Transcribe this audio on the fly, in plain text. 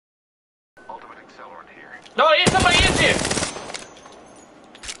No, somebody is here.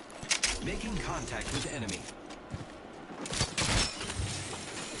 Making contact with enemy.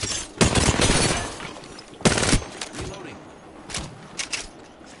 Reloading.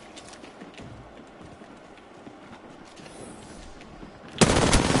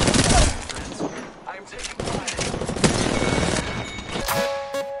 I'm taking fire.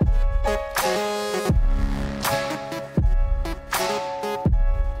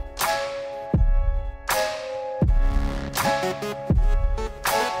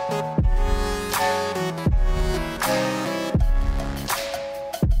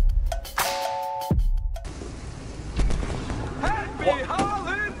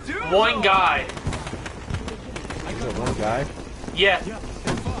 One guy. Is there one guy? Yeah.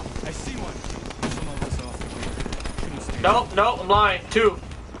 I see one. No, I'm lying. Two.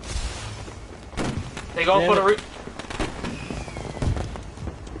 They going for the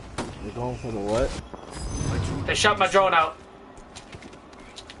They're going for the what? They shot my drone out.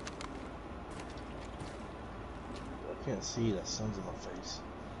 I can't see. That sun's in my face.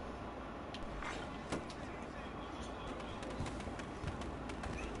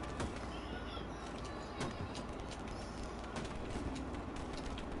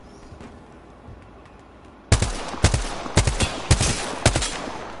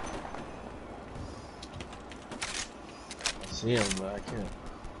 I see him, but I can't.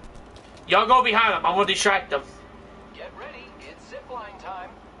 Y'all go behind them. I'm gonna distract them. Get ready. It's zipline time.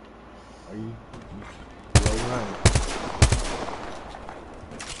 Are you behind?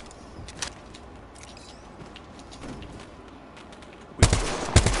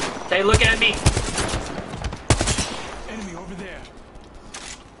 They looking at me. Enemy over there.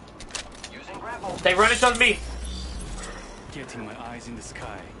 Using grapple. They running towards me. Getting my eyes in the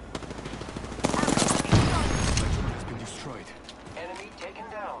sky. My drone has been destroyed. Enemy taken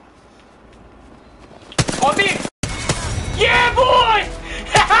down. On me. Yeah, boy.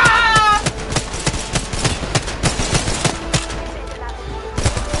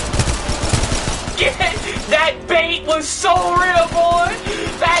 Yeah, that bait was so real, boy.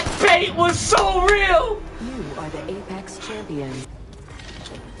 That bait was so real. You are the Apex champion.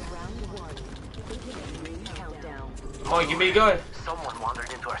 Round 1. Ring countdown. Come on, give me a gun. Someone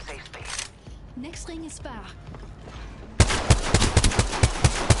wandered into our safe space. Next ring is far.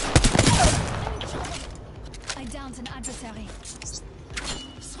 I downed an adversary.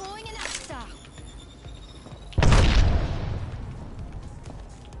 Throwing an X-Star.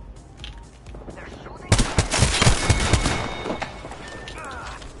 They're shooting.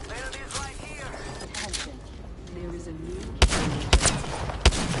 The enemy's right here. Attention. There is a new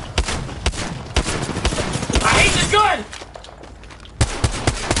I hate this gun.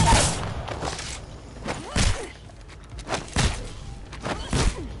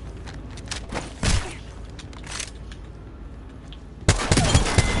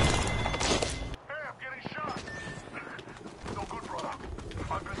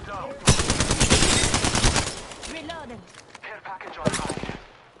 Reloading. Care package on high.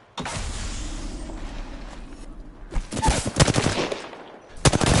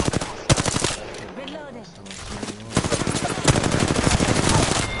 Reloading.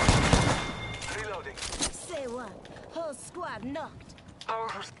 Reloading. Say what? Whole squad knocked. Our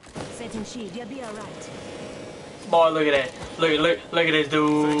Setting shield, you'll be alright. Boy, look at that. Look at this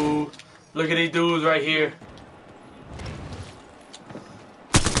dude. Look at these dudes right here.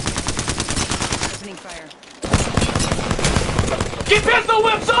 opening fire. Get pistol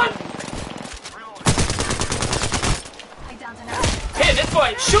whip, son! I downed an enemy. Hey, this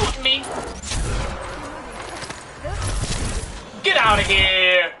boy shooting me. Get out of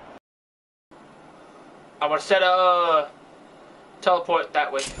here. I want to set a teleport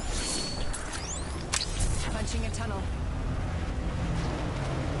that way. Punching a tunnel.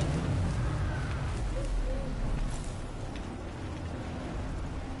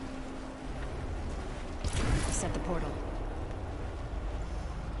 Set the portal.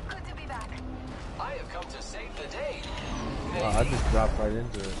 Good to be back. I have come to save the day. Wow, I just dropped right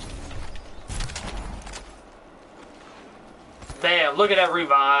into it. Damn, look at that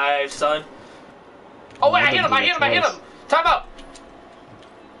revive, son. Oh wait, I hit him. Time out.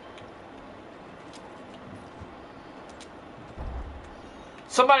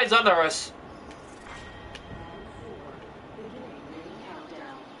 Somebody's under us.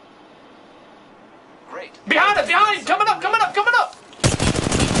 Great. Behind us, coming up.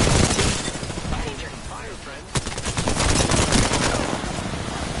 Fire, friend.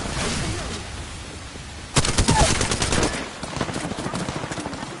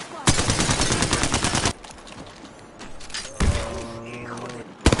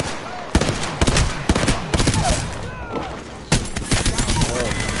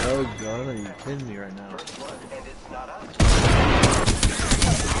 Son, are you kidding me right now? And it's not us.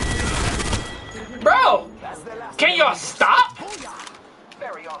 Bro, can y'all stop?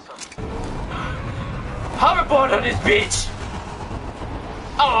 Very awesome. Hoverboard on this bitch.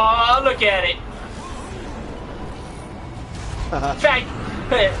 Oh, look at it. Fact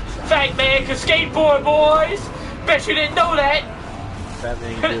man can skateboard, boys. Bet you didn't know that. That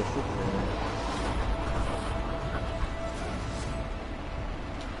man can do a football.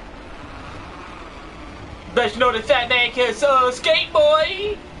 Bet you know that fat man can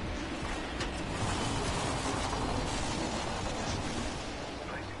skateboard.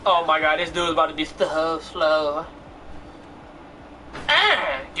 Oh my god, this dude's about to be so slow.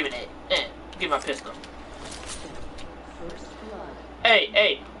 Ah, give it that. Give me my pistol.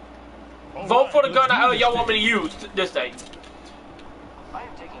 Hey. Vote for the gun y'all want me to use this thing. I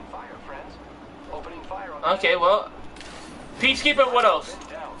am taking fire, friends. Opening fire on Okay, well. Peacekeeper, what else?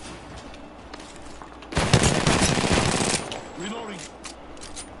 down. Reloading.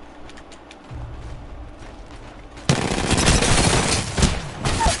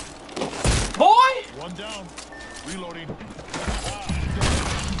 Boy! One down. Reloading.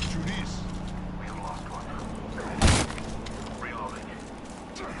 Shoot east. We have lost one. Reloading.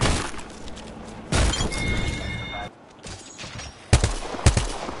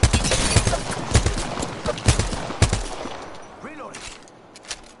 Reloading.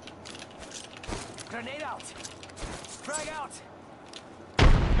 Grenade out. Frag out.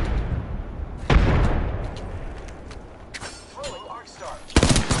 Throwing arc star.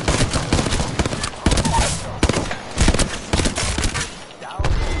 Down.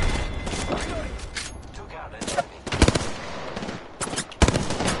 Reloading. Took out an enemy.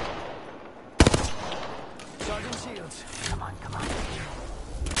 Charging shields. Come on.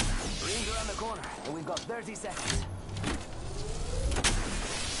 Rings around the corner, and we've got 30 seconds.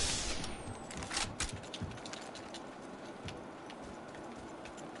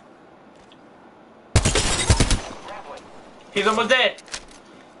 Grappling. He's almost dead.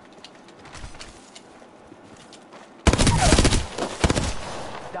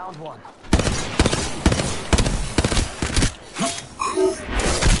 Downed one.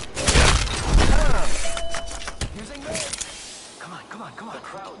 Using me. Come on. The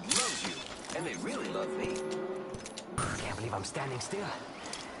crowd loves you, and they really love me. Can't believe I'm standing still.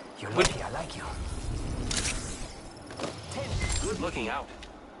 You're lucky I like you. Good looking out.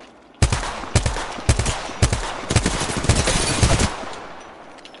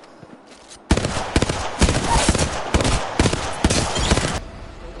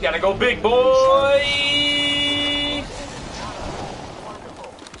 Gotta go big, boy!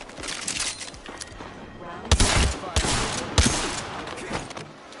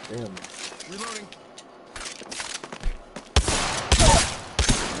 Damn. Reloading.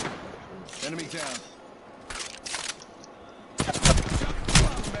 Enemy down.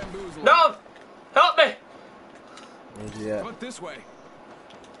 Bamboozle. No! Help me! Where's he at? Look this way.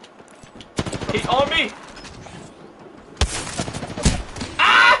 He's on me!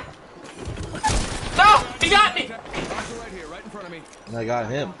 Ah! No! He got me! Hostile right here, right in front of me. And I got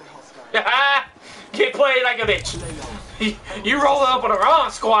him. Can't play like a bitch. You rolling up on the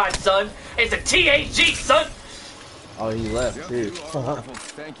wrong squad, son. It's a THG, son. Oh, he left Yep, too. you are wonderful.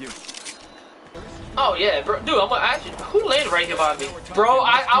 Thank you. Oh yeah, bro. Dude, I'm gonna actually. Who landed right here by me, bro?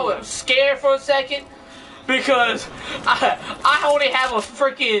 I was scared for a second because I only have a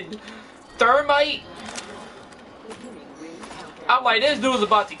freaking thermite. I'm like, this dude's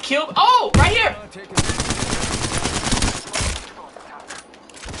about to kill me. Oh, right here. Take it.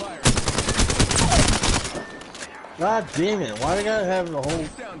 Fire. God damn it! Why do I gotta have the whole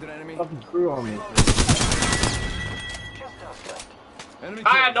Down to the enemy. fucking crew on me? Enemy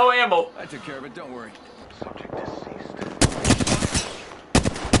I got killed. no ammo. I took care of it. Don't worry. Subject deceased.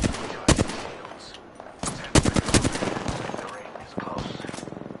 The ring is close.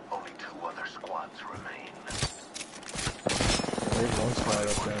 Only 2 other squads remain. There's one spot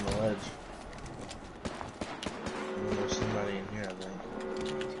up there on the ledge. And there's somebody in here, I think.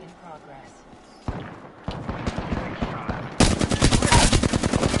 In progress.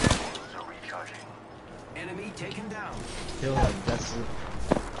 So recharging. Enemy taken down. Kill him. That's it.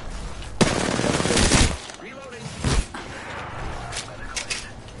 Reloading.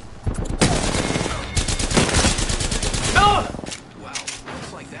 No! Wow,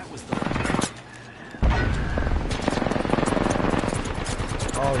 looks like that was the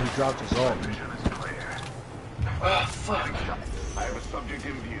Oh, he dropped his ult. Oh fuck. I have a subject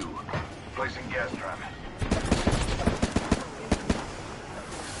in view. Placing gas trap.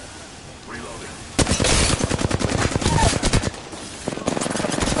 Reloading.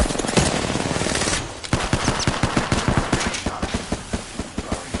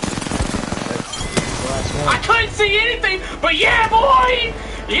 I couldn't see anything, but yeah, boy!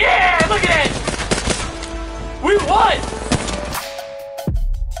 Yeah, look at that! We won!